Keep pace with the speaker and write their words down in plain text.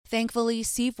Thankfully,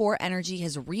 C4 Energy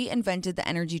has reinvented the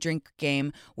energy drink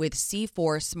game with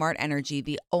C4 Smart Energy,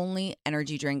 the only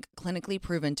energy drink clinically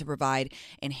proven to provide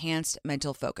enhanced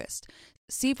mental focus.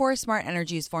 C4 Smart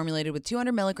Energy is formulated with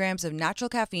 200 milligrams of natural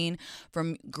caffeine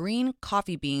from green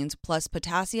coffee beans, plus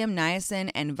potassium, niacin,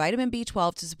 and vitamin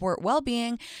B12 to support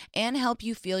well-being and help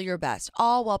you feel your best,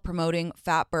 all while promoting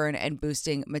fat burn and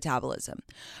boosting metabolism.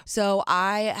 So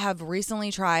I have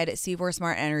recently tried C4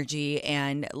 Smart Energy,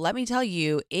 and let me tell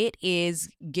you, it is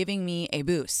giving me a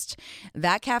boost.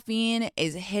 That caffeine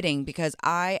is hitting because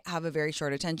I have a very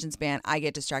short attention span. I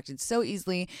get distracted so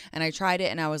easily, and I tried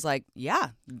it and I was like,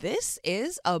 yeah, this is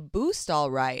a boost,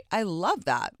 all right. I love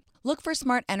that. Look for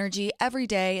Smart Energy every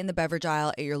day in the beverage aisle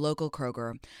at your local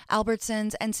Kroger,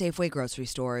 Albertsons, and Safeway grocery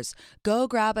stores. Go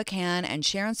grab a can and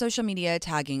share on social media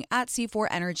tagging at C4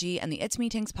 Energy and the It's Me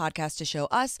Tinks podcast to show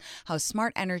us how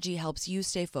Smart Energy helps you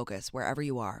stay focused wherever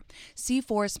you are.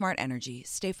 C4 Smart Energy.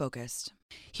 Stay focused.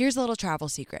 Here's a little travel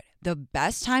secret. The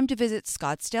best time to visit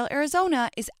Scottsdale, Arizona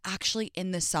is actually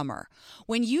in the summer.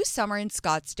 When you summer in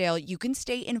Scottsdale, you can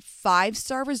stay in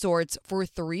 5-star resorts for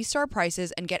 3-star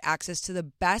prices and get access to the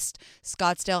best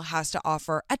Scottsdale has to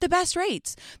offer at the best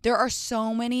rates. There are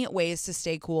so many ways to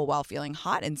stay cool while feeling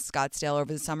hot in Scottsdale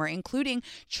over the summer, including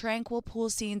tranquil pool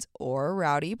scenes or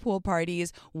rowdy pool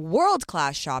parties,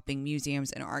 world-class shopping,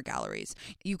 museums, and art galleries.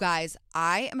 You guys,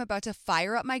 I am about to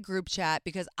fire up my group chat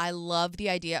because I love the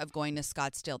idea of going to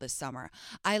Scottsdale this summer.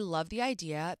 I love the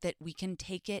idea that we can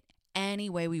take it any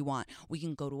way we want. We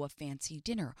can go to a fancy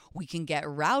dinner. We can get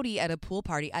rowdy at a pool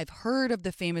party. I've heard of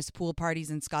the famous pool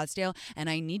parties in Scottsdale, and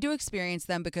I need to experience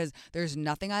them because there's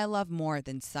nothing I love more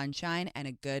than sunshine and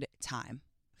a good time.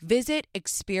 Visit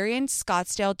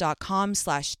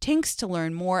experiencescottsdale.com/tinks to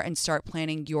learn more and start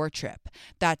planning your trip.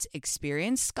 That's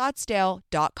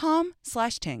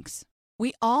experiencescottsdale.com/tinks.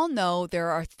 We all know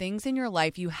there are things in your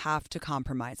life you have to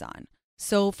compromise on.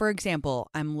 So, for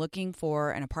example, I'm looking for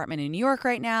an apartment in New York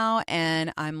right now,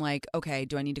 and I'm like, okay,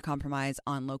 do I need to compromise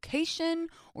on location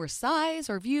or size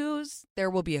or views?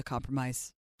 There will be a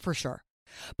compromise, for sure.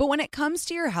 But when it comes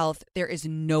to your health, there is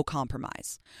no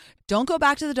compromise. Don't go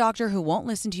back to the doctor who won't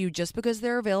listen to you just because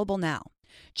they're available now.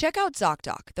 Check out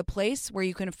ZocDoc, the place where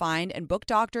you can find and book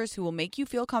doctors who will make you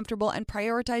feel comfortable and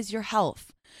prioritize your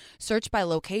health. Search by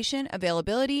location,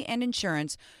 availability, and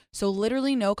insurance, so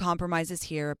literally no compromises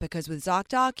here, because with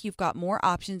ZocDoc, you've got more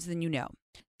options than you know.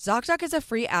 ZocDoc is a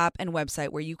free app and website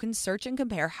where you can search and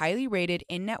compare highly rated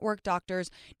in-network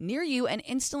doctors near you and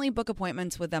instantly book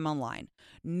appointments with them online.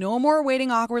 No more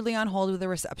waiting awkwardly on hold with a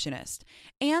receptionist.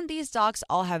 And these docs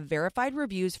all have verified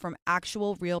reviews from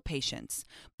actual real patients.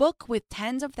 Book with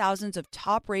tens of thousands of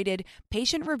top-rated,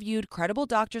 patient-reviewed, credible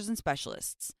doctors and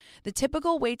specialists. The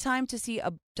typical wait time to see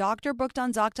a doctor booked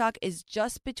on ZocDoc is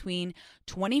just between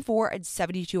 24 and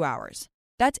 72 hours.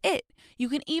 That's it. You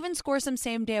can even score some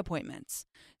same-day appointments.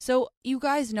 So you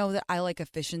guys know that I like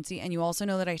efficiency, and you also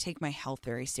know that I take my health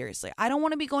very seriously. I don't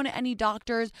want to be going to any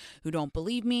doctors who don't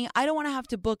believe me. I don't want to have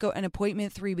to book an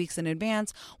appointment 3 weeks in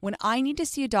advance. When I need to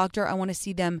see a doctor, I want to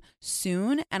see them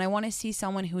soon, and I want to see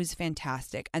someone who is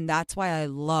fantastic. And that's why I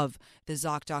love the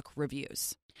ZocDoc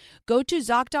reviews. Go to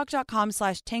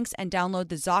ZocDoc.com/tinks and download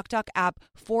the ZocDoc app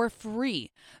for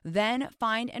free. Then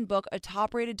find and book a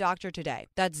top-rated doctor today.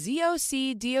 That's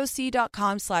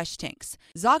ZocDoc.com/tinks.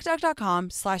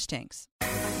 ZocDoc.com/tinks.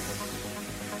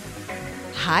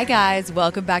 Hi guys,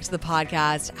 welcome back to the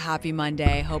podcast. Happy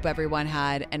Monday. Hope everyone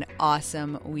had an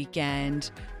awesome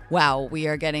weekend. Wow, we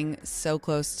are getting so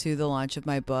close to the launch of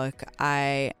my book.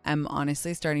 I am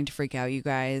honestly starting to freak out, you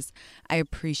guys. I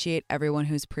appreciate everyone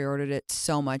who's pre-ordered it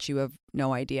so much. You have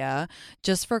no idea.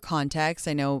 Just for context,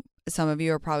 I know some of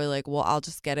you are probably like, well, I'll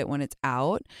just get it when it's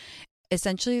out.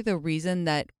 Essentially, the reason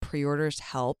that pre-orders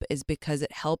help is because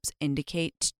it helps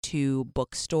indicate to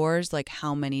bookstores like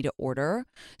how many to order.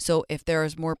 So if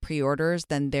there's more pre-orders,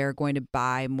 then they're going to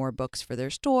buy more books for their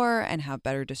store and have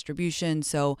better distribution.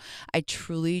 So I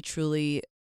truly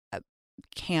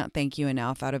can't thank you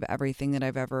enough out of everything that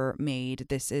I've ever made.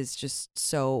 This is just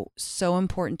so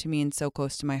important to me and so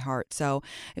close to my heart. So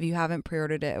if you haven't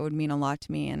pre-ordered it, it would mean a lot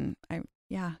to me. And I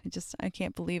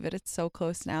can't believe it. It's so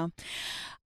close now.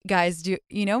 Guys, do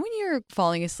you know when you're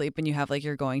falling asleep and you have like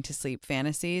your going to sleep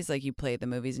fantasies, like you play the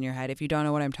movies in your head? If you don't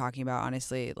know what I'm talking about,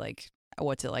 honestly, like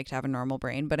what's it like to have a normal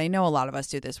brain? But I know a lot of us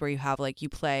do this where you have like you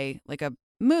play like a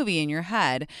movie in your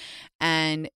head.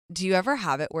 And do you ever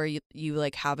have it where you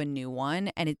like have a new one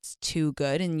and it's too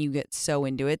good and you get so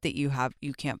into it that you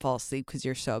can't fall asleep because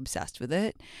you're so obsessed with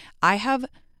it?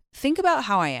 Think about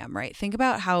how I am, right? Think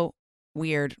about how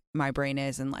weird my brain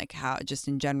is, and like how just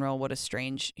in general what a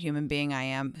strange human being I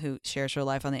am who shares her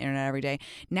life on the internet every day.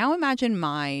 Now imagine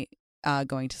my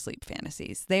going to sleep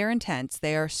fantasies. They are intense.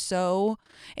 They are so,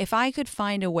 if I could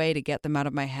find a way to get them out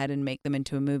of my head and make them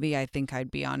into a movie, I think I'd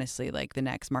be honestly like the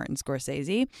next Martin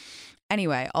Scorsese.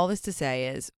 Anyway, all this to say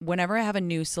is whenever I have a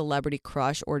new celebrity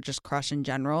crush or just crush in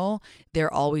general,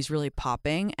 they're always really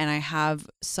popping. And I have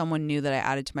someone new that I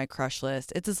added to my crush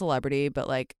list. It's a celebrity, but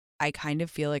like I kind of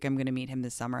feel like I'm going to meet him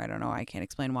this summer. I don't know. I can't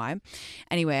explain why.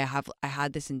 Anyway, I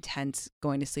had this intense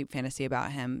going to sleep fantasy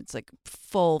about him. It's like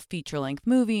full feature length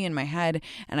movie in my head.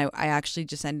 And I actually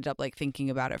just ended up like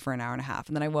thinking about it for an hour and a half.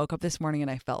 And then I woke up this morning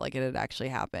and I felt like it had actually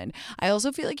happened. I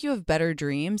also feel like you have better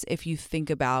dreams if you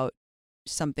think about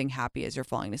something happy as you're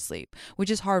falling asleep, which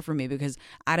is hard for me because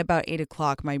at about 8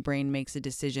 o'clock, my brain makes a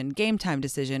decision, game time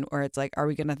decision, where it's like, are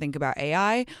we going to think about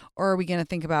AI or are we going to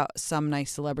think about some nice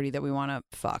celebrity that we want to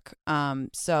fuck?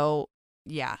 So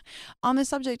yeah. On the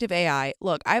subject of AI,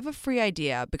 look, I have a free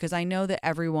idea because I know that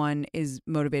everyone is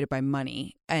motivated by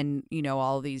money and, you know,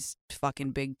 all these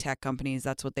fucking big tech companies,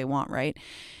 that's what they want, right?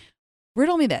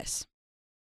 Riddle me this.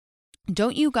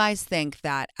 Don't you guys think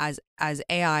that as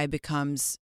AI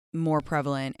becomes more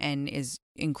prevalent and is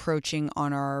encroaching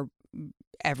on our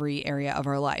every area of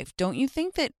our life, don't you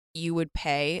think that you would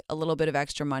pay a little bit of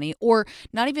extra money, or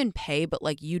not even pay, but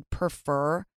like you'd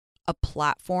prefer a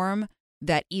platform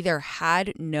that either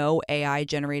had no AI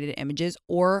generated images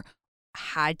or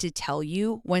had to tell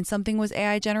you when something was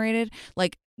AI generated?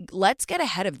 Like, let's get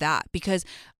ahead of that, because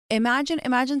imagine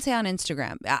say on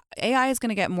Instagram, AI is going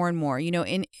to get more and more, you know,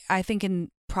 I think in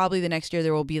probably the next year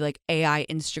there will be like AI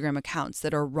Instagram accounts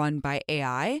that are run by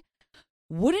AI.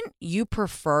 Wouldn't you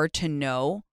prefer to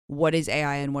know what is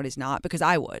AI and what is not? Because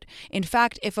I would. In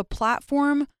fact, if a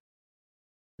platform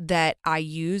that I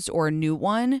used or a new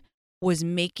one was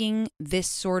making this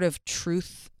sort of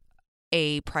truth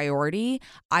a priority,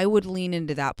 I would lean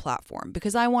into that platform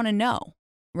because I want to know.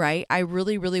 Right? I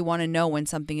really, really want to know when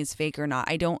something is fake or not.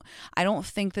 I don't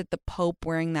think that the Pope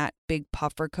wearing that big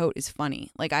puffer coat is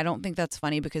funny. Like, I don't think that's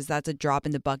funny because that's a drop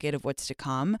in the bucket of what's to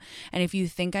come. And if you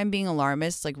think I'm being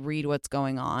alarmist, like read what's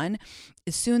going on.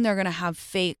 Soon they're going to have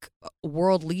fake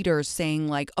world leaders saying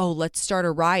like, oh, let's start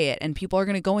a riot. And people are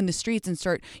going to go in the streets and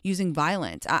start using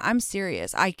violence. I'm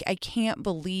serious. I can't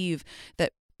believe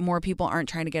that more people aren't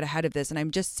trying to get ahead of this. And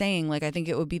I'm just saying, like, I think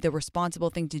it would be the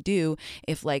responsible thing to do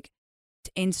if like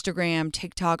Instagram,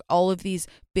 TikTok, all of these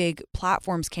big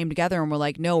platforms came together and were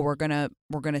like, no, we're gonna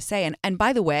say. And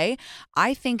by the way,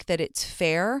 I think that it's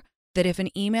fair that if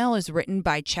an email is written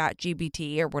by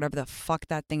ChatGPT or whatever the fuck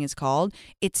that thing is called,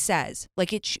 it says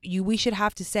like we should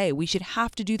have to say, we should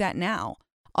have to do that now.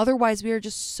 Otherwise, we are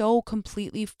just so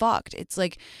completely fucked. It's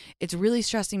like, it's really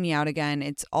stressing me out again.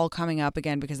 It's all coming up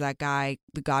again because that guy,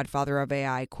 the godfather of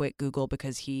AI, quit Google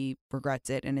because he regrets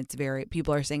it. And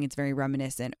people are saying it's very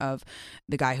reminiscent of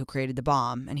the guy who created the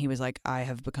bomb. And he was like, I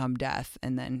have become death.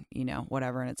 And then, you know,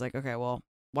 whatever. And it's like, okay, well,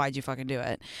 why'd you fucking do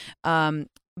it?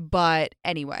 But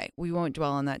anyway, we won't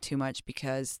dwell on that too much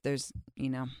because there's, you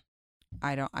know,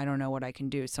 I don't know what I can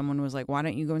do. Someone was like, why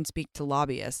don't you go and speak to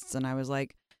lobbyists? And I was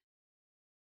like,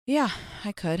 yeah,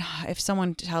 I could. If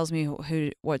someone tells me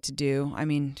what to do. I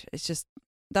mean, it's just,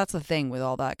 that's the thing with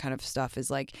all that kind of stuff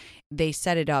is like they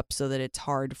set it up so that it's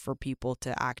hard for people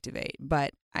to activate.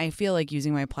 But I feel like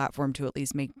using my platform to at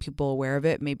least make people aware of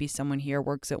it. Maybe someone here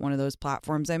works at one of those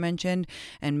platforms I mentioned,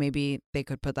 and maybe they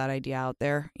could put that idea out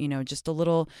there. You know, just a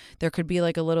little, there could be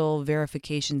like a little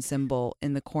verification symbol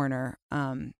in the corner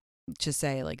to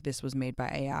say like this was made by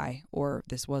AI or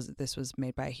this was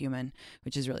made by a human,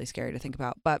 which is really scary to think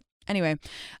about. But anyway,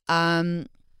 had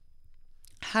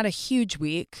a huge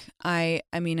week. I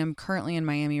mean, I'm currently in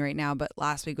Miami right now, but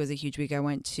last week was a huge week. I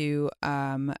went to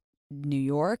New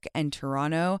York and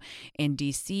Toronto and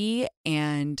DC,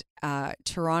 and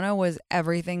Toronto was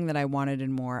everything that I wanted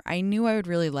and more. I knew I would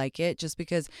really like it just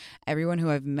because everyone who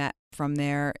I've met from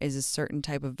there is a certain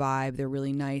type of vibe. They're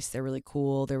really nice, they're really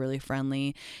cool, they're really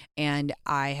friendly, and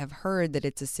I have heard that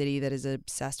it's a city that is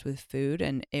obsessed with food,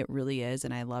 and it really is,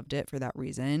 and I loved it for that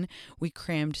reason. We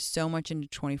crammed so much into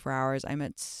 24 hours. I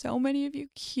met so many of you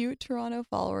cute Toronto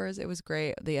followers. It was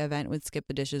great. The event with Skip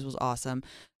the Dishes was awesome.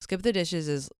 Skip the Dishes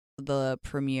is the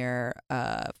premier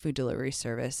food delivery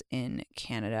service in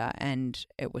Canada, and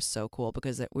it was so cool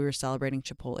because we were celebrating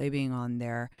Chipotle being on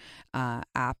their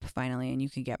app finally, and you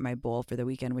could get my bowl for the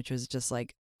weekend, which was just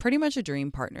like pretty much a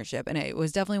dream partnership. And it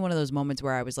was definitely one of those moments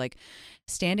where I was like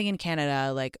standing in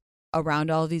Canada, like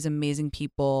around all of these amazing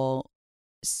people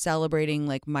celebrating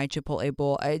like my Chipotle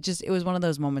bowl. It was one of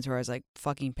those moments where I was like,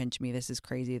 fucking pinch me, this is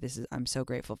crazy, I'm so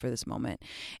grateful for this moment.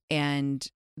 And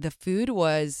the food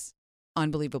was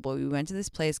unbelievable. We went to this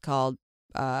place called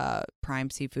Prime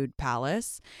Seafood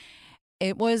Palace.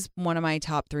 It was one of my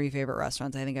top 3 favorite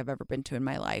restaurants I think I've ever been to in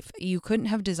my life. You couldn't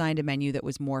have designed a menu that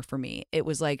was more for me. It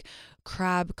was like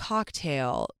crab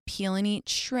cocktail, peel and eat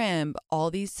shrimp, all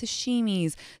these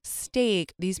sashimis,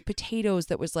 steak, these potatoes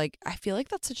that was like, I feel like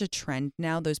that's such a trend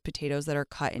now, those potatoes that are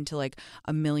cut into like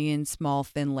a million small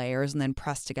thin layers and then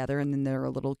pressed together and then they're a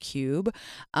little cube.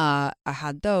 I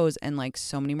had those and like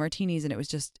so many martinis and it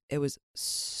was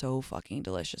so fucking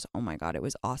delicious. Oh my God, it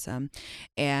was awesome.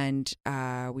 And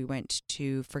we went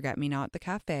to Forget Me Not the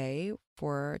cafe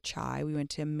for chai. We went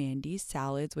to Mandy's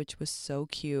Salads, which was so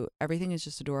cute. Everything is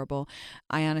just adorable.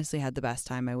 I honestly had the best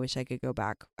time. I wish I could go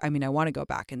back. I mean, I want to go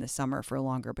back in the summer for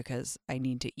longer because I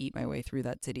need to eat my way through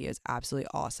that city. It's absolutely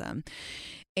awesome.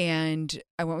 And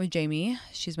I went with Jamie.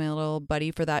 She's my little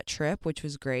buddy for that trip, which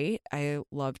was great. I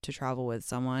love to travel with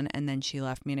someone. And then she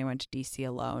left me and I went to DC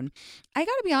alone. I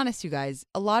got to be honest, you guys,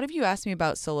 a lot of you asked me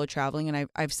about solo traveling, and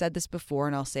I've said this before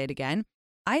and I'll say it again.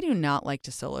 I do not like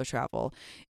to solo travel.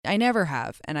 I never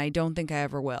have, and I don't think I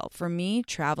ever will. For me,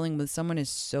 traveling with someone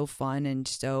is so fun and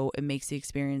so it makes the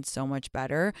experience so much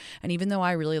better. And even though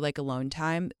I really like alone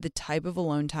time, the type of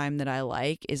alone time that I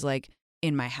like is like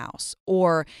in my house.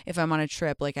 Or if I'm on a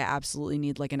trip, like I absolutely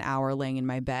need like an hour laying in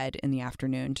my bed in the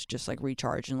afternoon to just like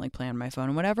recharge and like play on my phone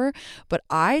and whatever. But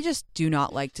I just do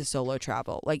not like to solo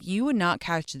travel. Like you would not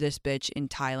catch this bitch in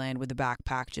Thailand with a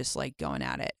backpack just like going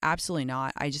at it. Absolutely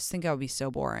not. I just think that would be so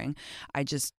boring. I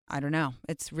don't know.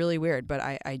 It's really weird, but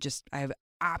I have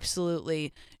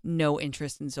absolutely no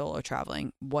interest in solo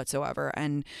traveling whatsoever.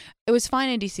 And it was fine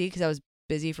in DC because I was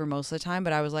busy for most of the time,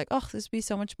 but I was like, oh, this would be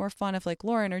so much more fun if like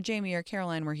Lauren or Jamie or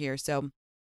Caroline were here. So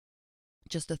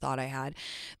just a thought I had.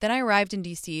 Then I arrived in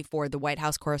DC for the White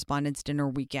House Correspondents' Dinner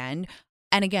weekend.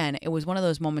 And again, it was one of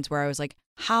those moments where I was like,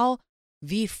 how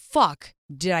the fuck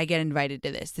did I get invited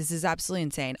to this? This is absolutely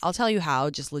insane. I'll tell you how,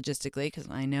 just logistically, because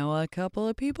I know a couple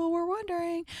of people were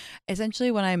wondering.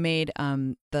 Essentially, when I made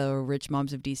the Rich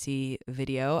Moms of DC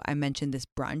video, I mentioned this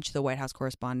brunch, the White House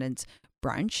Correspondents'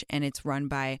 Brunch, and it's run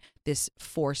by this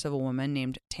force of a woman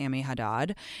named Tammy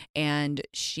Haddad, and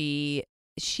she's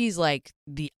like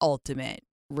the ultimate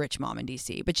rich mom in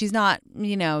DC, but she's not,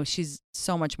 she's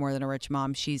so much more than a rich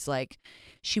mom. She's like,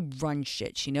 she runs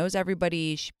shit. She knows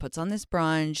everybody. She puts on this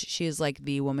brunch. She is like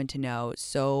the woman to know.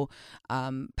 So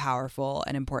powerful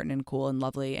and important and cool and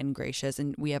lovely and gracious.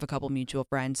 And we have a couple mutual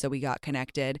friends, so we got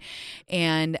connected.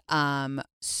 And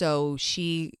so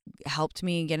she helped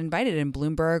me get invited, and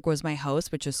Bloomberg was my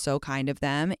host, which was so kind of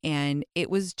them. And it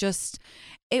was just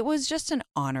an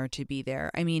honor to be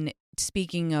there. I mean,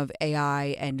 speaking of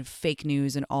AI and fake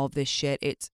news and all of this shit,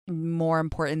 it's more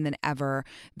important than ever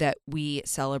that we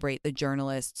celebrate the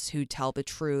journalists who tell the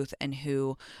truth and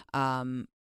who,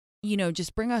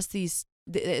 just bring us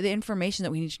the information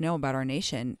that we need to know about our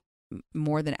nation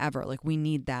more than ever. Like, we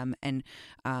need them. And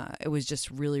it was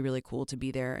just really, really cool to be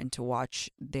there and to watch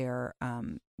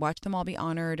them all be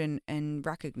honored and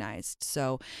recognized.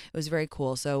 So it was very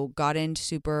cool. So got in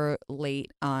super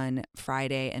late on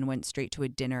Friday and went straight to a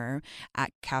dinner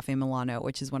at Cafe Milano,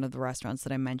 which is one of the restaurants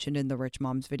that I mentioned in the Rich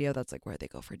Moms video. That's like where they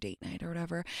go for date night or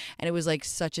whatever. And it was like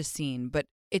such a scene. But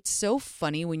it's so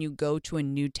funny when you go to a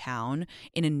new town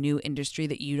in a new industry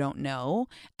that you don't know.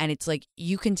 And it's like,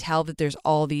 you can tell that there's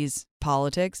all these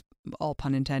politics, all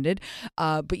pun intended,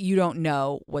 but you don't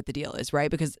know what the deal is,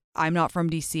 right? Because I'm not from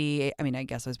DC. I mean, I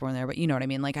guess I was born there, but you know what I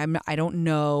mean? Like, I don't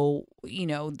know,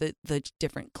 the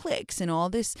different cliques and all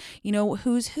this,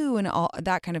 who's who and all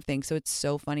that kind of thing. So it's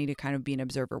so funny to kind of be an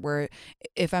observer, where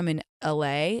if I'm in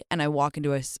LA and I walk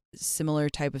into a similar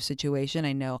type of situation,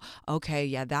 I know, okay,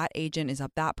 yeah, that agent is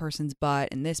up that person's butt,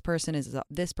 and this person is up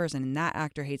this person, and that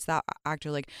actor hates that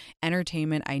actor. Like,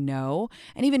 entertainment, I know.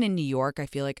 And even in New York, I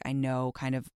feel like I know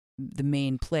kind of the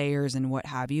main players and what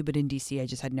have you, but in DC I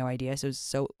just had no idea. So it was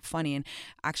so funny, and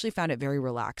actually found it very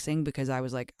relaxing because I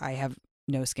was like, I have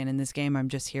no skin in this game. I'm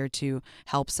just here to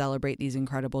help celebrate these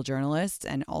incredible journalists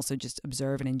and also just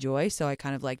observe and enjoy. So I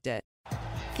kind of liked it.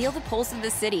 Feel the pulse of the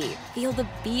city. Feel the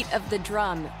beat of the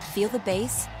drum. Feel the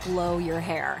bass blow your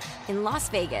hair. In Las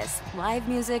Vegas, live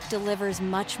music delivers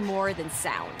much more than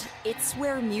sound. It's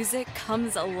where music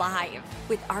comes alive.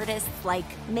 With artists like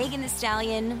Megan Thee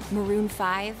Stallion, Maroon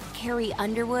 5, Carrie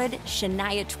Underwood,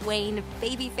 Shania Twain,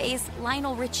 Babyface,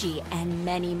 Lionel Richie, and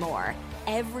many more.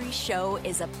 Every show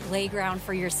is a playground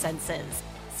for your senses.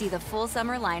 See the full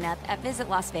summer lineup at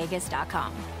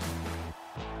visitlasvegas.com.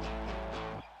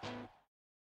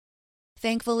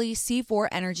 Thankfully, C4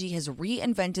 Energy has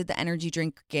reinvented the energy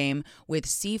drink game with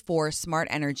C4 Smart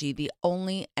Energy, the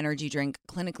only energy drink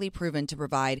clinically proven to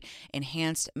provide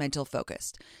enhanced mental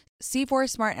focus. C4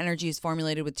 Smart Energy is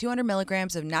formulated with 200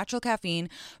 milligrams of natural caffeine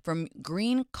from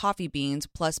green coffee beans,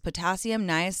 plus potassium,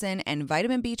 niacin, and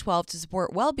vitamin B12 to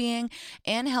support well-being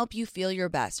and help you feel your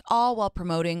best, all while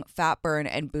promoting fat burn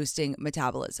and boosting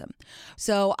metabolism.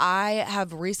 So I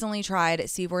have recently tried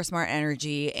C4 Smart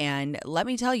Energy, and let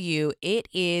me tell you, it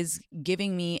is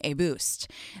giving me a boost.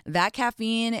 That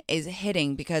caffeine is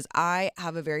hitting because I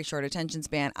have a very short attention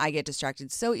span. I get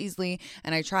distracted so easily,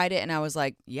 and I tried it and I was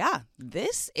like, yeah,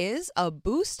 this is a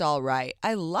boost, all right.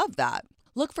 I love that.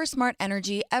 Look for Smart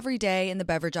Energy every day in the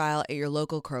beverage aisle at your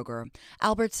local Kroger,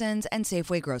 Albertsons, and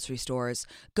Safeway grocery stores.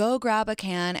 Go grab a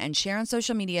can and share on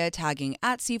social media tagging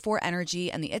at C4 Energy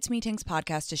and the It's Me Tinks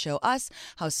podcast to show us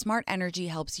how Smart Energy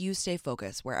helps you stay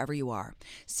focused wherever you are.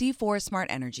 C4 Smart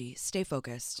Energy. Stay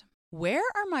focused. Where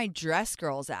are my dress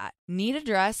girls at? Need a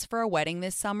dress for a wedding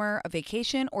this summer, a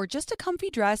vacation, or just a comfy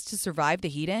dress to survive the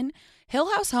heat in?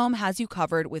 Hill House Home has you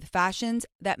covered with fashions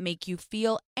that make you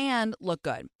feel and look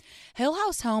good. Hill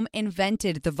House Home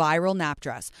invented the viral nap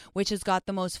dress, which has got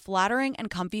the most flattering and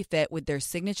comfy fit with their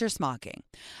signature smocking.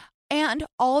 And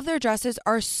all of their dresses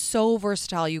are so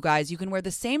versatile, you guys. You can wear the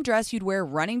same dress you'd wear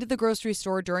running to the grocery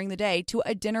store during the day to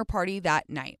a dinner party that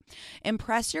night.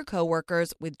 Impress your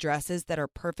coworkers with dresses that are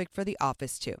perfect for the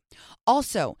office, too.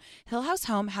 Also, Hill House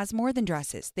Home has more than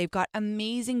dresses. They've got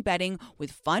amazing bedding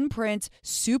with fun prints,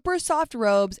 super soft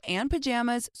robes and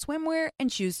pajamas, swimwear,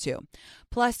 and shoes, too.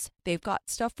 Plus, they've got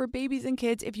stuff for babies and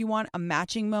kids if you want a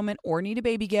matching moment or need a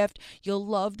baby gift. You'll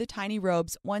love the tiny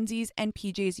robes, onesies, and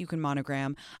PJs you can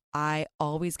monogram. I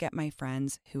always get my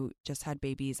friends who just had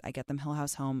babies, I get them Hill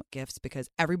House Home gifts because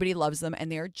everybody loves them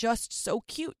and they are just so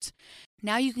cute.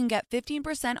 Now you can get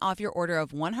 15% off your order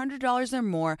of $100 or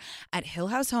more at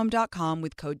hillhousehome.com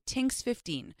with code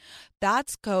TINKS15.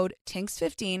 That's code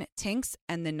TINKS15, TINKS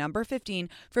and the number 15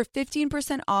 for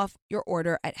 15% off your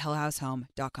order at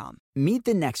hillhousehome.com. Meet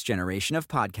the next generation of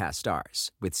podcast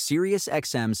stars with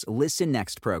SiriusXM's Listen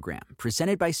Next program,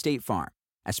 presented by State Farm.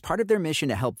 As part of their mission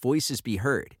to help voices be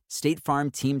heard, State Farm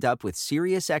teamed up with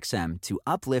SiriusXM to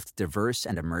uplift diverse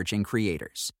and emerging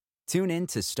creators. Tune in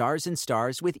to Stars and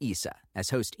Stars with Issa,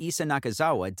 as host Issa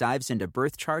Nakazawa dives into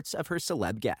birth charts of her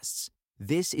celeb guests.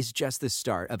 This is just the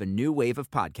start of a new wave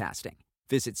of podcasting.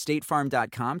 Visit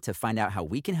statefarm.com to find out how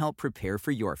we can help prepare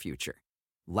for your future.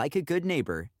 Like a good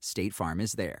neighbor, State Farm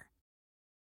is there.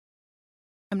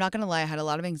 I'm not going to lie, I had a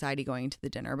lot of anxiety going to the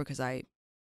dinner because I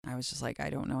was just like,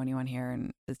 I don't know anyone here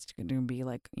and it's going to be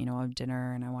like, you know, a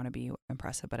dinner and I want to be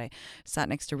impressive. But I sat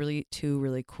next to two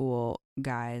really cool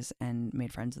guys and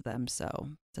made friends with them. So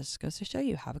that just goes to show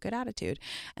you, have a good attitude.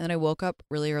 And then I woke up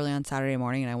really early on Saturday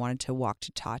morning and I wanted to walk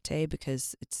to Tate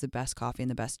because it's the best coffee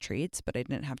and the best treats, but I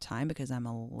didn't have time because I'm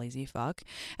a lazy fuck.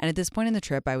 And at this point in the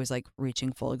trip, I was like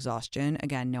reaching full exhaustion.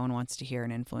 Again, no one wants to hear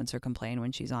an influencer complain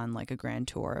when she's on like a grand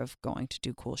tour of going to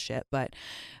do cool shit. But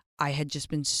I had just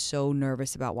been so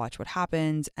nervous about Watch What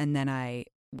Happens. And then I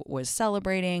was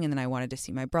celebrating and then I wanted to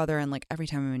see my brother. And like every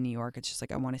time I'm in New York, it's just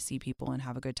like I want to see people and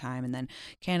have a good time. And then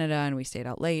Canada and we stayed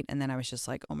out late. And then I was just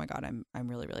like, oh my God, I'm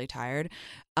really, really tired.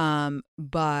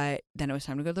 But then it was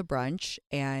time to go to the brunch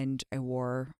and I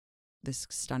wore this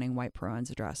stunning white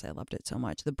Peruanza dress. I loved it so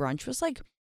much. The brunch was like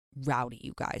rowdy,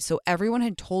 you guys. So everyone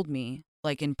had told me,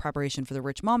 like in preparation for the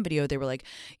Rich Mom video, they were like,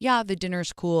 yeah, the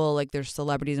dinner's cool, like there's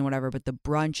celebrities and whatever, but the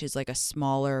brunch is like a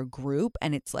smaller group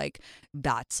and it's like,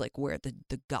 that's like where the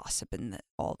gossip and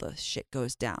all the shit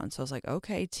goes down. So I was like,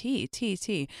 okay, tea.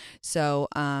 So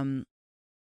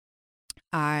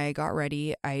I got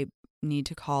ready. I need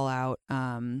to call out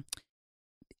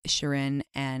Shirin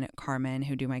and Carmen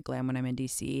who do my glam when I'm in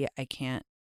DC. I can't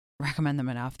recommend them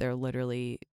enough. They're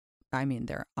literally, I mean,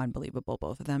 they're unbelievable,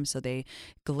 both of them. So they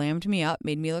glammed me up,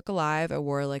 made me look alive. I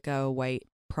wore like a white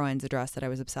Proenza dress that I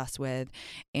was obsessed with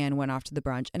and went off to the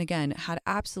brunch. And again, had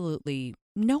absolutely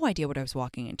no idea what I was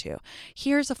walking into.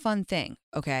 Here's a fun thing,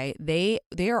 okay? They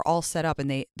are all set up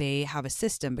and they have a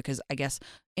system because I guess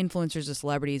influencers or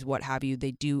celebrities, what have you,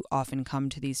 they do often come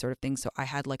to these sort of things. So I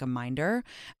had like a minder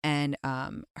and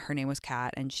her name was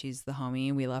Kat and she's the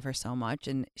homie. We love her so much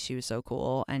and she was so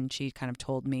cool. And she kind of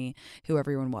told me who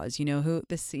everyone was. You know who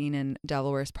the scene in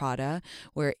Devil Wears Prada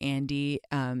where Andy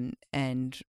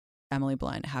and Emily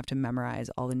Blunt have to memorize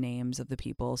all the names of the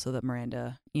people so that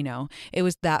Miranda, you know, it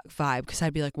was that vibe because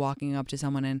I'd be like walking up to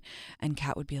someone and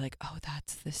Kat would be like, oh,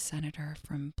 that's the senator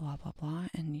from blah, blah, blah.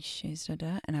 And she's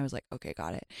da. And I was like, okay,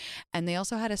 got it. And they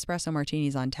also had espresso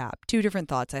martinis on tap. Two different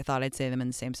thoughts. I thought I'd say them in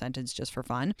the same sentence just for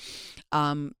fun.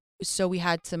 So we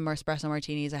had some espresso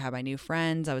martinis. I had my new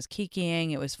friends. I was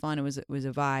kikiing. It was fun. It was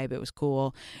a vibe. It was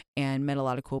cool, and met a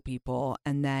lot of cool people.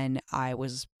 And then I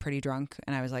was pretty drunk,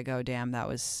 and I was like, oh damn, that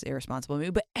was irresponsible of me.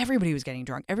 But everybody was getting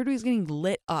drunk. Everybody was getting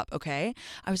lit up. Okay,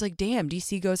 I was like, damn,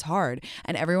 DC goes hard.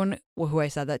 And everyone who I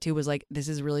said that to was like, this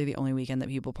is really the only weekend that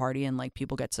people party, and like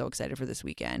people get so excited for this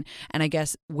weekend. And I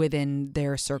guess within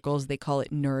their circles, they call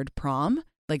it nerd prom,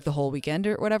 like the whole weekend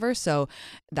or whatever. So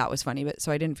that was funny. But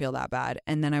so I didn't feel that bad.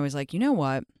 And then I was like, you know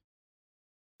what?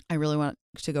 I really want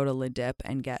to go to Le Dip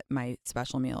and get my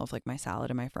special meal of like my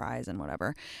salad and my fries and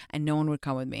whatever. And no one would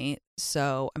come with me.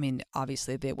 So, I mean,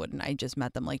 obviously they wouldn't. I just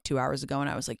met them like 2 hours ago and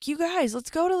I was like, you guys, let's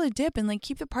go to Le Dip and like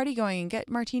keep the party going and get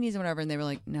martinis and whatever. And they were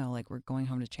like, no, like we're going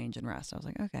home to change and rest. I was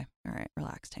like, okay, all right,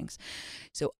 relax, tanks.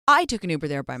 So I took an Uber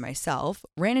there by myself,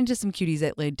 ran into some cuties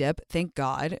at Le Dip, thank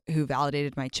God, who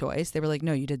validated my choice. They were like,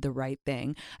 no, you did the right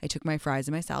thing. I took my fries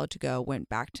and my salad to go, went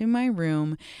back to my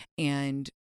room and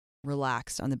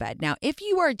relaxed on the bed. Now, if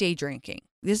you are day drinking,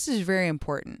 this is very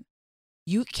important.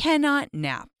 You cannot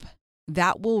nap.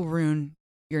 That will ruin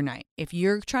your night. If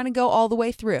you're trying to go all the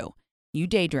way through, you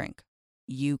day drink.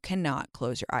 You cannot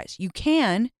close your eyes. You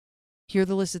can, here are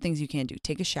the list of things you can do.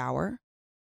 Take a shower,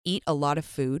 eat a lot of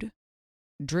food,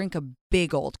 drink a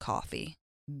big old coffee,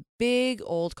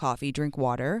 drink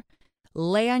water,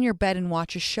 lay on your bed and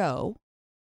watch a show.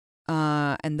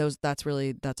 And that's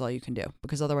all you can do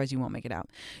because otherwise you won't make it out.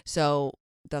 So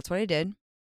that's what I did.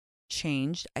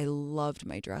 Changed. I loved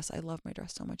my dress. I love my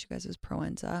dress so much, you guys. It was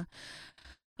Proenza.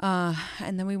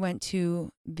 And then we went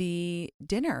to the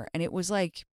dinner and it was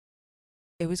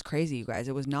crazy, you guys.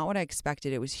 It was not what I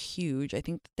expected. It was huge. I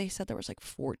think they said there was like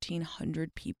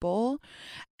 1,400 people,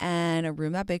 and a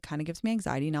room that big kind of gives me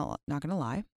anxiety. Not gonna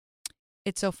lie.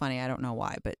 It's so funny. I don't know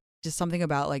why, but just something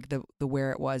about like the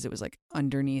where it was like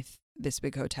underneath this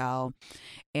big hotel,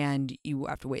 and you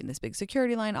have to wait in this big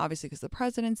security line, obviously because the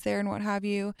president's there and what have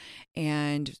you,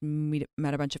 and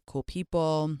met a bunch of cool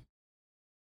people.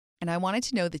 And I wanted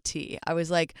to know the tea. I was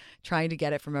like trying to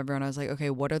get it from everyone. I was like,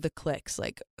 okay, what are the cliques?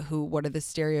 Like what are the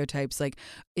stereotypes? Like,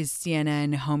 is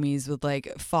CNN homies with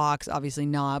like Fox? Obviously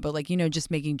not, but like, you know, just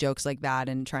making jokes like that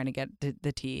and trying to get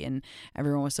the tea. And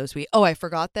everyone was so sweet. Oh, I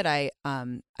forgot that I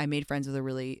made friends with a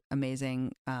really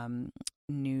amazing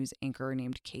news anchor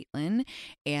named Caitlin,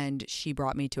 and she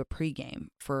brought me to a pregame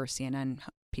for CNN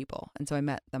people. And so I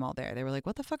met them all there. They were like,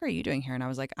 what the fuck are you doing here? And I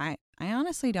was like, I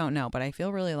honestly don't know, but I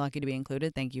feel really lucky to be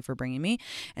included. Thank you for bringing me.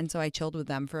 And so I chilled with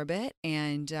them for a bit,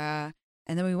 and then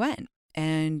we went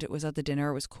and was at the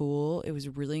dinner. It was cool. It was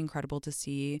really incredible to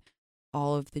see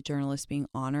all of the journalists being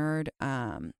honored,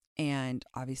 and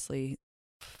obviously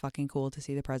fucking cool to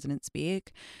see the president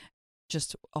speak.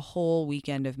 Just a whole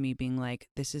weekend of me being like,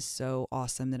 this is so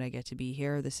awesome that I get to be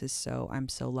here. I'm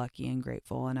so lucky and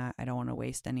grateful, and I don't want to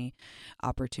waste any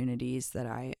opportunities that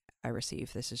I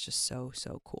receive. This is just so,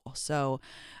 so cool. So,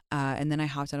 and then I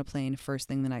hopped on a plane first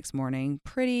thing the next morning,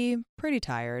 pretty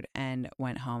tired, and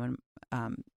went home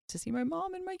and to see my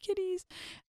mom and my kitties.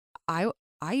 I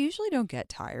usually don't get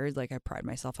tired. Like, I pride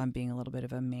myself on being a little bit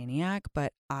of a maniac,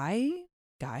 but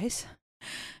guys,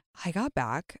 I got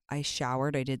back, I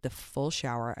showered, I did the full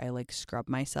shower, I like scrubbed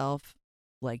myself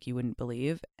like you wouldn't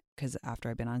believe, because after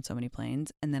I've been on so many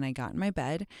planes, and then I got in my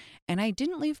bed, and I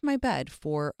didn't leave my bed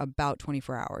for about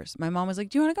 24 hours. My mom was like,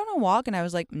 do you want to go on a walk? And I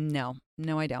was like, no,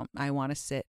 I don't. I want to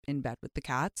sit in bed with the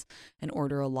cats and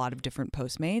order a lot of different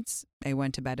Postmates. I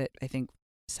went to bed at, I think,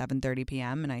 7:30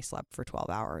 p.m. and I slept for 12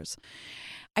 hours.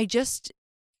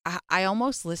 I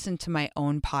almost listened to my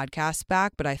own podcast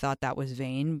back, but I thought that was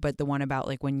vain. But the one about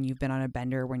like when you've been on a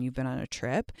bender, when you've been on a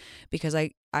trip, because I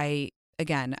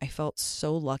felt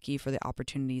so lucky for the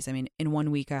opportunities. I mean, in 1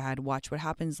 week I had Watch What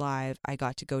Happens Live. I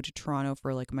got to go to Toronto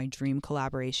for like my dream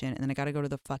collaboration. And then I got to go to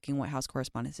the fucking White House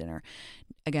Correspondents' Dinner.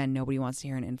 Again, nobody wants to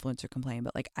hear an influencer complain,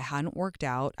 but like I hadn't worked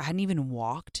out. I hadn't even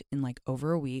walked in like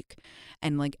over a week.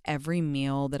 And like every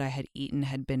meal that I had eaten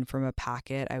had been from a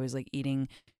packet. I was like eating,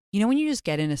 you know, when you just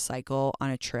get in a cycle on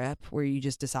a trip where you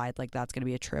just decide like that's going to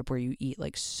be a trip where you eat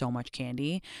like so much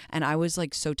candy. And I was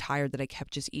like so tired that I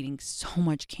kept just eating so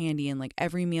much candy, and like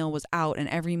every meal was out, and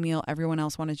every meal everyone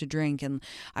else wanted to drink. And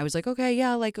I was like, okay,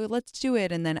 yeah, like let's do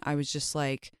it. And then I was just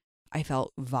like, I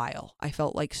felt vile. I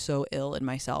felt like so ill in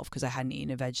myself because I hadn't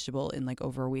eaten a vegetable in like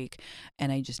over a week,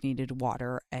 and I just needed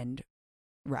water and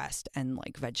rest and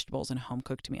like vegetables and home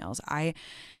cooked meals.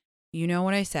 You know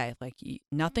what I say, like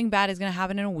nothing bad is going to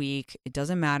happen in a week. It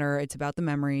doesn't matter. It's about the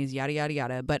memories, yada, yada,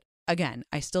 yada. But again,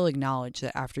 I still acknowledge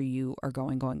that after you are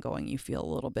going, you feel a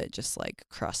little bit just like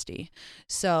crusty.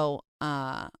 So,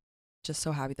 just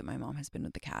so happy that my mom has been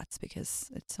with the cats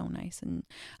because it's so nice. And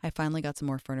I finally got some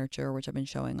more furniture, which I've been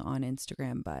showing on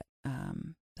Instagram, but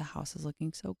the house is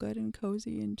looking so good and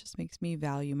cozy and just makes me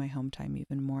value my home time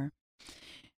even more.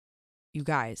 You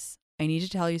guys, I need to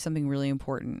tell you something really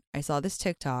important. I saw this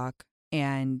TikTok,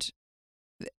 and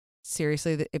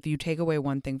seriously, if you take away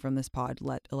one thing from this pod,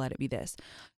 let it be this.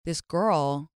 This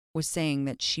girl was saying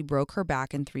that she broke her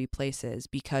back in 3 places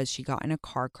because she got in a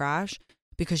car crash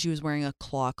because she was wearing a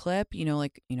claw clip,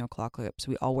 claw clips.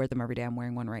 We all wear them every day. I'm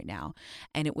wearing one right now.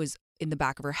 And it was in the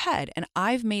back of her head. And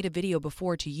I've made a video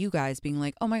before to you guys being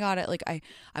like, oh my God,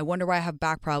 I wonder why I have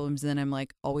back problems. And then I'm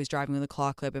like always driving with a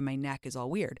claw clip and my neck is all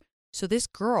weird. So this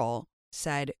girl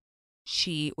said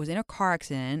she was in a car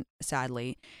accident,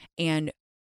 sadly, and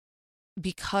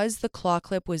because the claw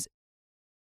clip was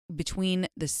between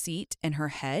the seat and her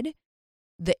head,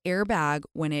 the airbag,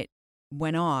 when it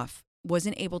went off,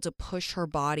 wasn't able to push her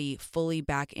body fully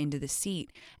back into the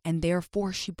seat, and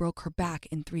therefore she broke her back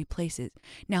in 3 places.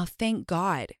 Now, thank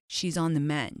God she's on the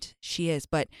mend. She is,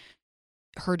 but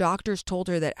her doctors told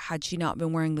her that had she not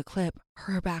been wearing the clip,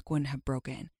 her back wouldn't have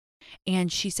broken.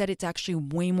 And she said it's actually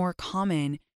way more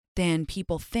common than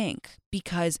people think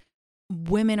because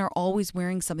women are always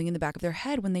wearing something in the back of their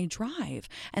head when they drive.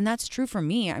 And that's true for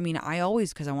me. I mean, I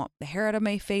always, because I want the hair out of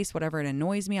my face, whatever, it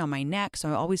annoys me on my neck. So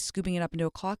I'm always scooping it up into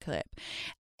a claw clip.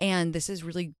 And this is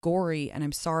really gory. And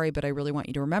I'm sorry, but I really want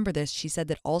you to remember this. She said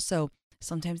that also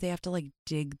sometimes they have to like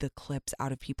dig the clips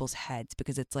out of people's heads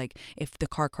because it's like if the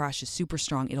car crash is super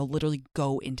strong, it'll literally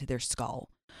go into their skull.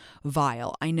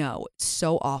 Vile. I know. It's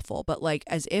so awful. But like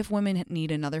as if women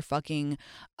need another fucking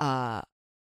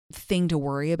thing to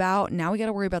worry about. Now we got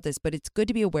to worry about this, but it's good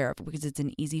to be aware of it because it's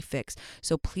an easy fix.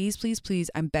 So please, please, please,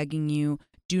 I'm begging you,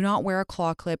 do not wear a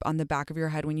claw clip on the back of your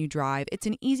head when you drive. It's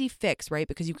an easy fix, right?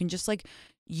 Because you can just like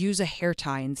use a hair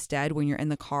tie instead when you're in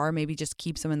the car. Maybe just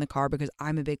keep some in the car because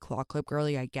I'm a big claw clip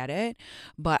girly. I get it.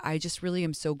 But I just really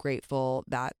am so grateful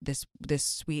that this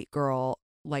sweet girl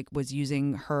like was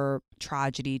using her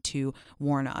tragedy to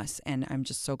warn us. And I'm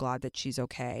just so glad that she's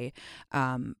okay.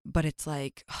 But it's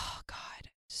like, oh God,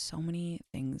 so many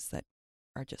things that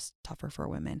are just tougher for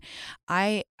women.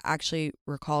 I actually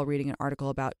recall reading an article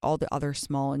about all the other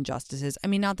small injustices. I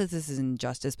mean, not that this is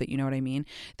injustice, but you know what I mean?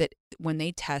 That when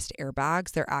they test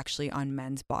airbags, they're actually on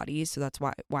men's bodies. So that's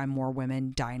why more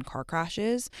women die in car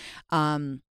crashes.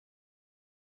 And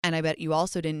I bet you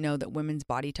also didn't know that women's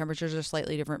body temperatures are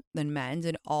slightly different than men's,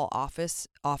 and all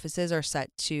offices are set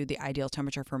to the ideal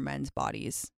temperature for men's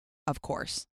bodies, of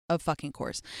course. Of fucking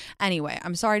course. Anyway,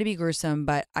 I'm sorry to be gruesome,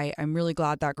 but I'm really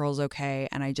glad that girl's okay.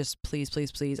 And I just, please,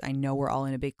 please, please, I know we're all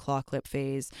in a big claw clip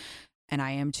phase, and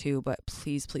I am too, but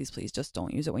please, please, please just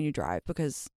don't use it when you drive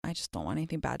because I just don't want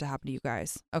anything bad to happen to you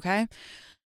guys. Okay?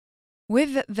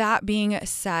 With that being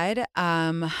said,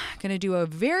 I'm gonna do a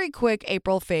very quick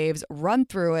April faves, run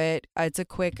through it. It's a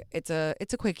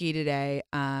quickie today.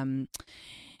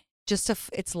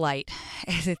 It's light.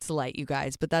 It's light, you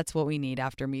guys, but that's what we need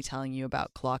after me telling you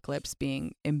about claw clips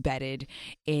being embedded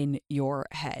in your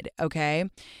head. Okay.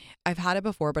 I've had it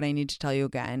before, but I need to tell you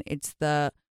again. It's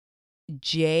the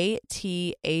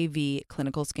JTAV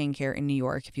clinical skincare in New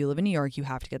York. If you live in New York, you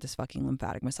have to get this fucking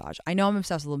lymphatic massage. I know I'm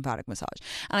obsessed with lymphatic massage,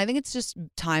 and I think it's just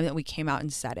time that we came out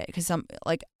and said it because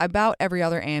about every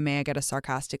other AMA, I get a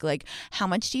sarcastic like, how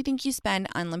much do you think you spend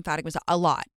on lymphatic massage? A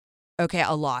lot. Okay,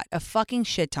 a lot. A fucking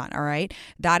shit ton, all right?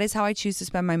 That is how I choose to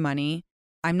spend my money.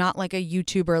 I'm not like a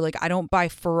YouTuber. Like, I don't buy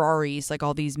Ferraris like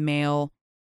all these male,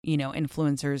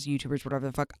 influencers, YouTubers, whatever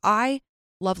the fuck. I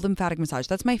love lymphatic massage.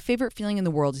 That's my favorite feeling in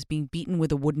the world is being beaten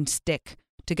with a wooden stick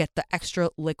to get the extra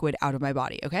liquid out of my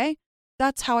body, okay?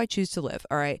 That's how I choose to live,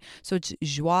 all right? So it's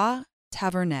Joie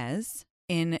Tavernaise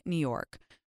in New York.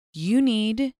 You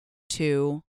need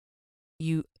to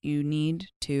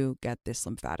get this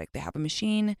lymphatic. They have a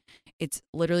machine. It's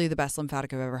literally the best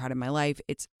lymphatic I've ever had in my life.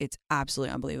 It's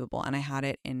absolutely unbelievable. And I had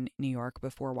it in New York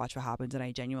before Watch What Happens, and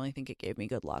I genuinely think it gave me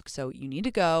good luck. So you need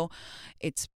to go.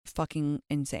 It's fucking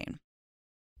insane.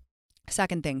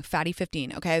 Second thing, Fatty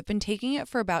 15. Okay, I've been taking it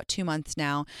for about 2 months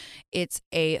now. It's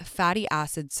a fatty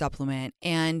acid supplement.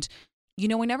 And,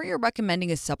 whenever you're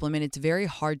recommending a supplement, it's very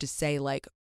hard to say like,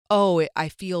 oh, I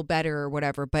feel better or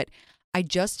whatever. But I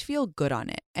just feel good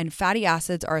on it. And fatty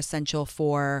acids are essential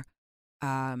for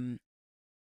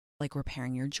like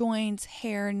repairing your joints,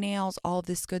 hair, nails, all of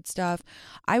this good stuff.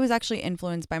 I was actually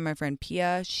influenced by my friend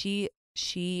Pia. She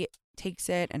takes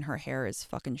it, and her hair is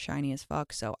fucking shiny as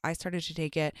fuck. So I started to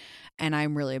take it, and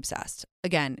I'm really obsessed.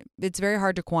 Again, it's very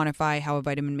hard to quantify how a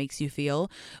vitamin makes you feel,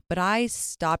 but I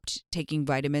stopped taking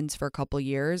vitamins for a couple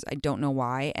years. I don't know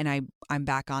why, and I'm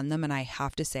back on them, and I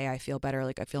have to say I feel better.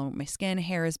 Like I feel my skin,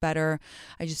 hair is better.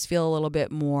 I just feel a little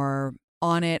bit more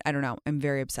on it. I don't know. I'm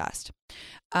very obsessed.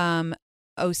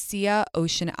 Osea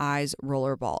Ocean Eyes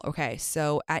Rollerball. Okay,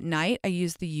 so at night I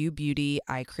use the U Beauty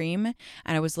eye cream,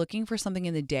 and I was looking for something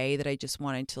in the day that I just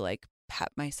wanted to like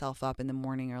pep myself up in the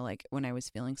morning, or like when I was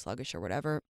feeling sluggish or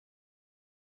whatever.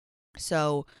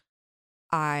 So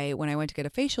when I went to get a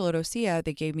facial at Osea,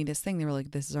 they gave me this thing. They were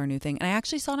like, this is our new thing. And I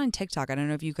actually saw it on TikTok. I don't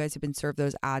know if you guys have been served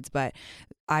those ads, but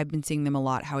I've been seeing them a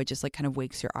lot, how it just like kind of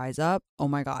wakes your eyes up. Oh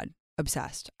my God,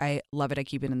 obsessed. I love it. I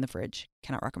keep it in the fridge.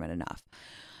 Cannot recommend enough.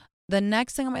 The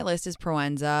next thing on my list is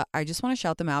Proenza. I just want to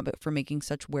shout them out for making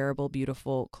such wearable,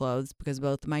 beautiful clothes, because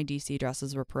both of my DC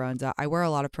dresses were Proenza. I wear a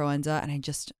lot of Proenza, and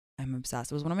I'm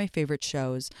obsessed. It was one of my favorite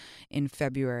shows in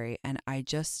February, and I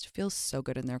just feel so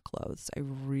good in their clothes. I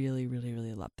really, really,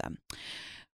 really love them.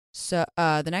 So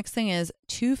the next thing is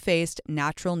Too Faced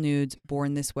Natural Nudes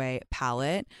Born This Way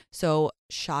palette. So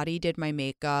Shadi did my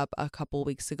makeup a couple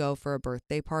weeks ago for a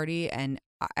birthday party, and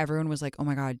everyone was like, oh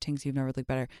my God, Tinks, you've never looked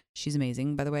better. She's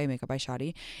amazing, by the way, makeup by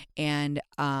Shadi. And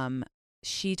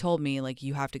she told me, like,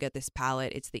 you have to get this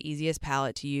palette. It's the easiest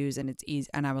palette to use, and it's easy.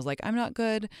 And I was like, I'm not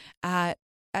good at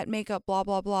makeup, blah,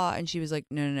 blah, blah. And she was like,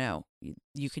 no,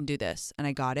 you can do this. And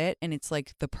I got it, and it's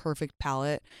like the perfect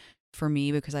palette for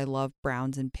me because I love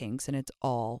browns and pinks, and it's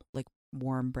all like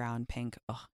warm brown pink.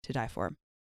 Ugh, to die for.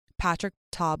 Patrick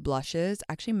Ta blushes.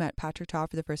 I actually met Patrick Ta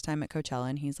for the first time at Coachella,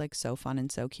 and he's like so fun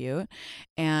and so cute.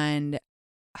 And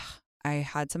I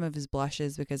had some of his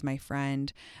blushes because my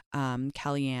friend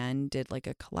Kellyanne did like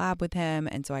a collab with him,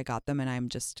 and so I got them, and I'm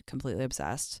just completely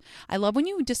obsessed. I love when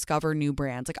you discover new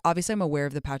brands. Like obviously I'm aware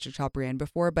of the Patrick Ta brand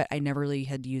before, but I never really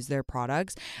had used their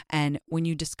products. And when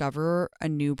you discover a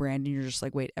new brand and you're just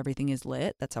like, wait, everything is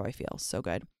lit. That's how I feel. So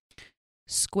good.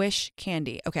 Squish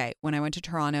candy. Okay, when I went to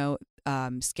Toronto,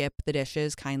 Skip the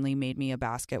Dishes kindly made me a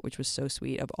basket, which was so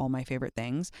sweet, of all my favorite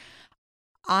things.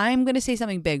 I'm going to say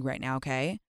something big right now,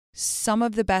 okay? Some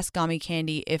of the best gummy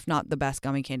candy, if not the best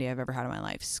gummy candy I've ever had in my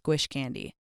life. Squish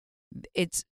candy.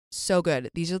 It's so good.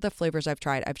 These are the flavors I've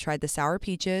tried. I've tried the sour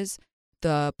peaches,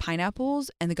 the pineapples,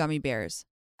 and the gummy bears.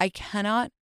 I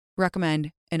cannot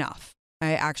recommend enough.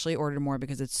 I actually ordered more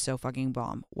because it's so fucking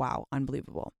bomb. Wow,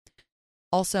 unbelievable.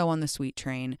 Also on the sweet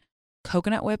train,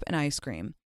 coconut whip and ice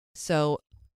cream. So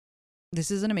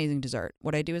this is an amazing dessert.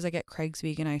 What I do is I get Craig's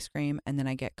vegan ice cream, and then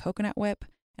I get coconut whip,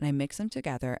 and I mix them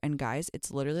together. And guys,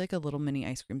 it's literally like a little mini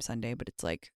ice cream sundae, but it's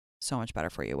like so much better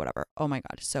for you, whatever. Oh my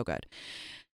God, so good.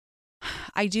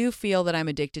 I do feel that I'm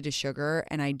addicted to sugar,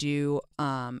 and I do,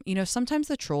 sometimes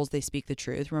the trolls, they speak the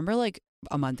truth. Remember like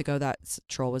a month ago that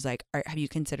troll was like, have you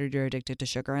considered you're addicted to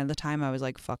sugar? And at the time I was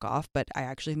like, fuck off, but I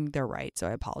actually think they're right. So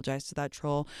I apologize to that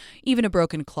troll. Even a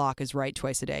broken clock is right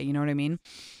twice a day. You know what I mean?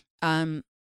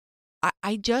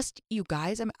 I just, you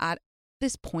guys, I'm at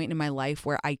this point in my life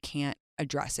where I can't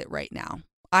address it right now.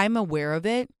 I'm aware of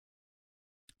it,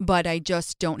 but I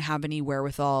just don't have any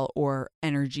wherewithal or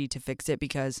energy to fix it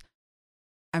because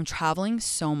I'm traveling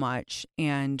so much.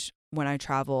 And when I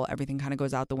travel, everything kind of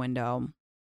goes out the window.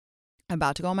 I'm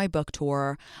about to go on my book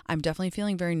tour. I'm definitely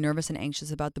feeling very nervous and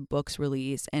anxious about the book's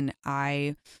release. And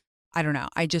I don't know.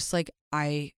 I just like,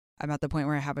 I'm at the point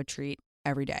where I have a treat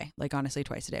every day, like honestly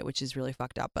twice a day, which is really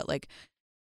fucked up. But like,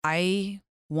 I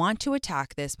want to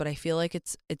attack this, but I feel like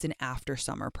it's an after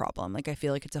summer problem. Like I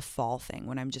feel like it's a fall thing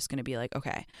when I'm just going to be like,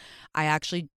 okay, I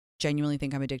actually genuinely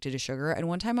think I'm addicted to sugar. And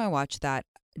one time I watched that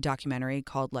documentary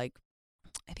called like,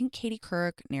 I think Katie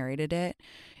Couric narrated it.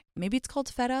 Maybe it's called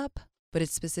Fed Up, but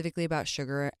it's specifically about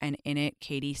sugar. And in it,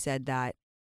 Katie said that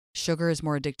sugar is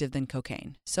more addictive than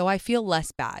cocaine. So I feel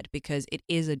less bad because it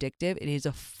is addictive. It is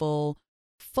a full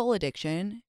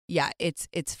addiction. Yeah,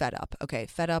 it's Fed Up. Okay,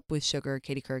 Fed Up with Sugar,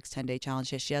 Katie Couric's 10-day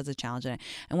challenge. She has a challenge in it.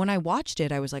 And when I watched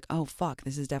it, I was like, oh, fuck,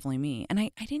 this is definitely me. And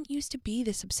I didn't used to be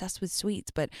this obsessed with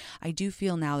sweets, but I do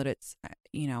feel now that it's,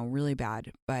 really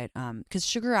bad. But because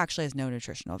sugar actually has no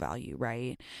nutritional value,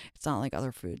 right? It's not like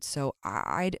other foods. So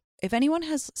if anyone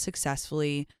has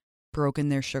successfully broken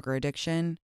their sugar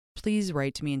addiction, please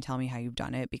write to me and tell me how you've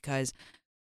done it, because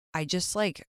I just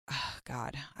like, oh,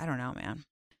 God, I don't know, man.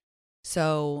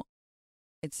 So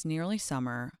it's nearly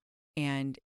summer,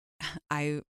 and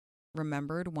I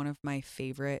remembered one of my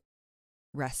favorite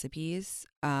recipes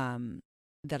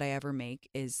that I ever make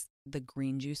is the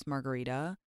green juice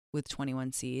margarita with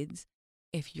 21 seeds.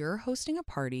 If you're hosting a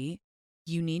party,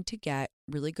 you need to get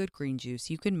really good green juice.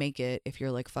 You can make it if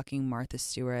you're like fucking Martha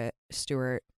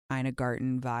Stewart, Ina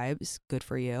Garten vibes. Good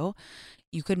for you.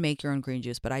 You could make your own green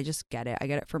juice, but I just get it. I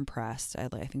get it from Pressed. I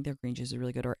think their green juice is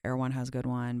really good, or Erewhon has a good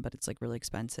one, but it's like really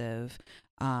expensive.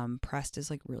 Pressed is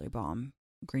like really bomb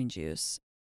green juice.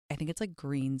 I think it's like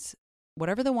greens,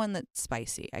 whatever the one that's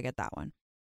spicy. I get that one.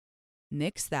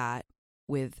 Mix that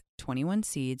with 21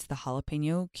 Seeds, the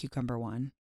jalapeno cucumber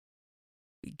one.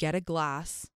 Get a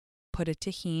glass, put a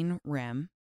tahini rim,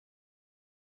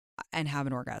 and have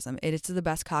an orgasm. It's the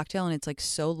best cocktail, and it's like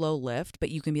so low lift, but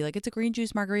you can be like, it's a green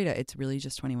juice margarita. It's really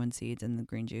just 21 Seeds and the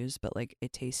green juice, but like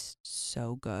it tastes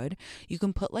so good. You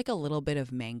can put like a little bit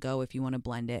of mango if you want to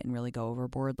blend it and really go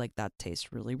overboard. Like that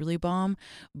tastes really, really bomb,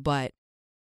 but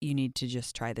you need to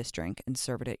just try this drink and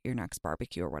serve it at your next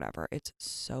barbecue or whatever. It's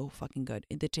so fucking good.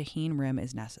 The tahini rim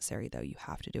is necessary though. You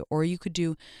have to do it. Or you could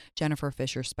do Jennifer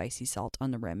Fisher spicy salt on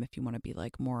the rim if you want to be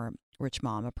like more rich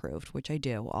mom approved, which I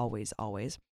do always.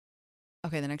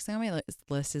 Okay, the next thing on my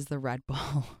list is the Red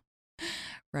Bull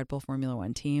Formula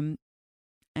One team.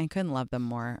 I couldn't love them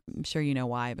more. I'm sure you know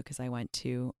why, because I went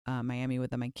to Miami with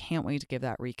them. I can't wait to give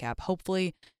that recap.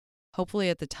 Hopefully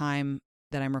at the time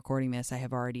that I'm recording this, I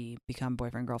have already become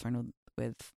boyfriend, girlfriend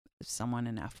with someone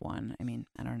in F1. I mean,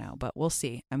 I don't know, but we'll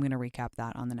see. I'm going to recap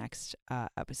that on the next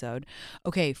episode.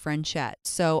 Okay, Frenchette.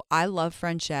 So I love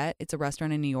Frenchette. It's a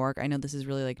restaurant in New York. I know this is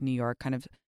really like New York, kind of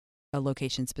a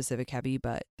location specific heavy,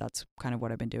 but that's kind of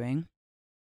what I've been doing.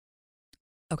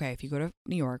 Okay, if you go to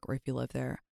New York or if you live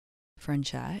there,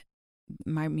 Frenchette,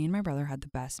 me and my brother had the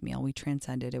best meal. We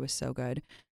transcended. It was so good.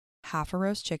 Half a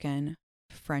roast chicken,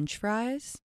 French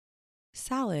fries,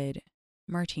 salad,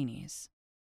 martinis.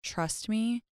 Trust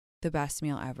me, the best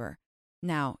meal ever.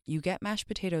 Now, you get mashed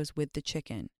potatoes with the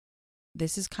chicken.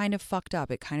 This is kind of fucked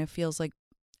up. It kind of feels like,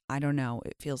 I don't know,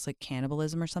 it feels like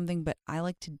cannibalism or something, but I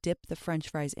like to dip the French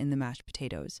fries in the mashed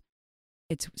potatoes.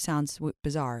 It sounds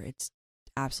bizarre. It's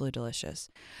absolutely delicious.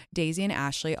 Daisy and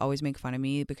Ashley always make fun of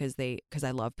me because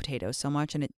I love potatoes so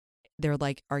much, and they're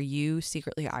like, "Are you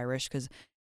secretly Irish?" Because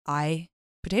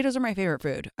potatoes are my favorite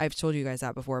food. I've told you guys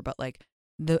that before, but like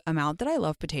the amount that I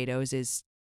love potatoes it's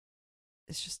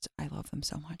just, I love them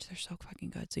so much. They're so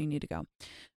fucking good. So you need to go.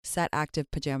 Set Active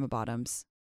pajama bottoms.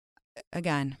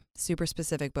 Again, super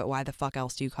specific, but why the fuck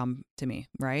else do you come to me,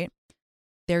 right?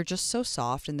 They're just so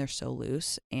soft and they're so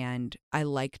loose, and I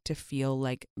like to feel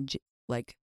like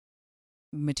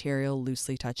material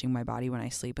loosely touching my body when I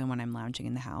sleep and when I'm lounging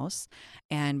in the house.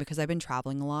 And because I've been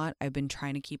traveling a lot, I've been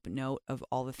trying to keep note of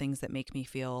all the things that make me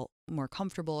feel more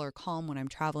comfortable or calm when I'm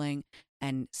traveling,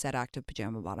 and Set Active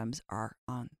pajama bottoms are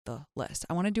on the list.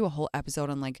 I want to do a whole episode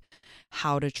on like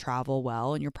how to travel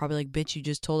well, and you're probably like, bitch, you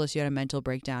just told us you had a mental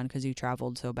breakdown because you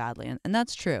traveled so badly, and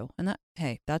that's true, and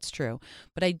that's true,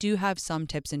 but I do have some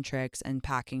tips and tricks and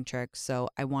packing tricks, so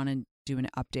I want to do an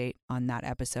update on that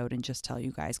episode and just tell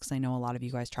you guys, because I know a lot of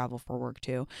you guys travel for work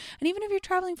too, and even if you're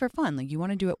traveling for fun, like you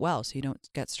want to do it well so you don't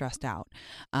get stressed out.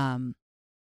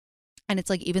 And it's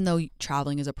like, even though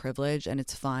traveling is a privilege and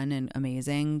it's fun and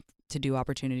amazing to do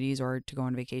opportunities or to go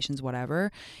on vacations,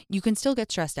 whatever, you can still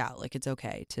get stressed out. Like, it's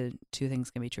okay to, two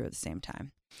things can be true at the same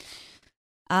time.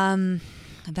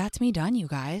 That's me done, you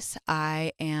guys.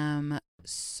 I am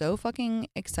so fucking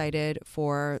excited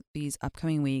for these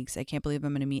upcoming weeks. I can't believe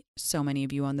I'm going to meet so many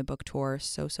of you on the book tour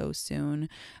so soon.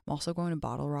 I'm also going to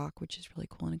Bottle Rock, which is really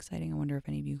cool and exciting. I wonder if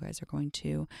any of you guys are going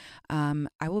to.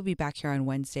 I will be back here on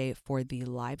Wednesday for the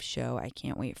live show. I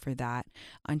can't wait for that.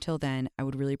 Until then, I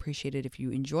would really appreciate it if you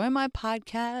enjoy my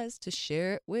podcast to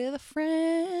share it with a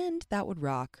friend. That would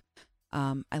rock.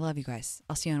 I love you guys.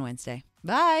 I'll see you on Wednesday.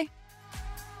 Bye.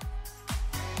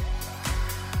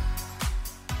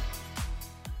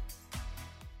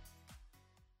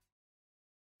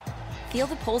 Feel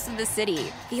the pulse of the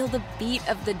city. Feel the beat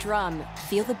of the drum.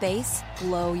 Feel the bass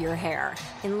blow your hair.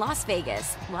 In Las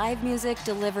Vegas, live music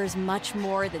delivers much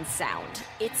more than sound.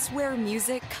 It's where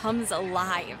music comes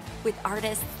alive. With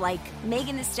artists like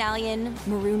Megan Thee Stallion,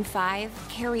 Maroon 5,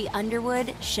 Carrie Underwood,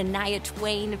 Shania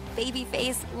Twain,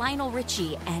 Babyface, Lionel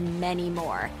Richie, and many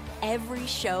more. Every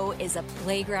show is a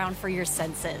playground for your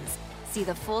senses. See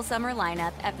the full summer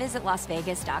lineup at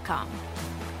visitlasvegas.com.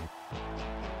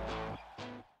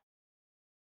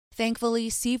 Thankfully,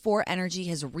 C4 Energy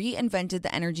has reinvented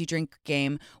the energy drink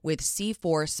game with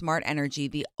C4 Smart Energy,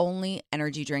 the only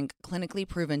energy drink clinically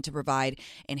proven to provide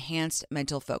enhanced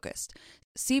mental focus.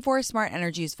 C4 Smart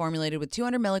Energy is formulated with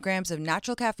 200 milligrams of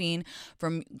natural caffeine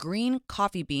from green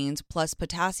coffee beans, plus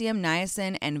potassium,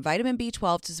 niacin, and vitamin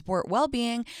B12 to support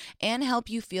well-being and help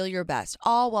you feel your best,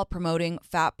 all while promoting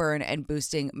fat burn and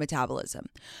boosting metabolism.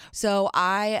 So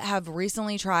I have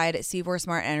recently tried C4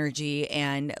 Smart Energy,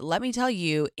 and let me tell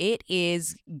you, it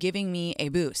is giving me a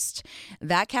boost.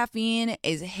 That caffeine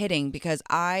is hitting because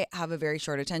I have a very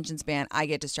short attention span. I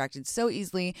get distracted so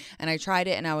easily, and I tried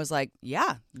it and I was like,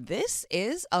 yeah, this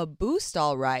is a boost,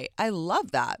 all right. I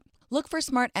love that. Look for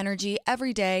Smart Energy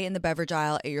every day in the beverage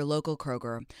aisle at your local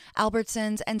Kroger,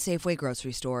 Albertsons, and Safeway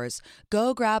grocery stores.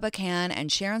 Go grab a can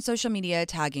and share on social media,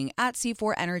 tagging at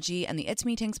C4 Energy and the It's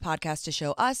Me Tinks podcast to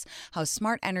show us how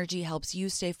Smart Energy helps you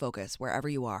stay focused wherever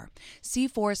you are.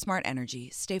 C4 Smart Energy.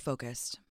 Stay focused.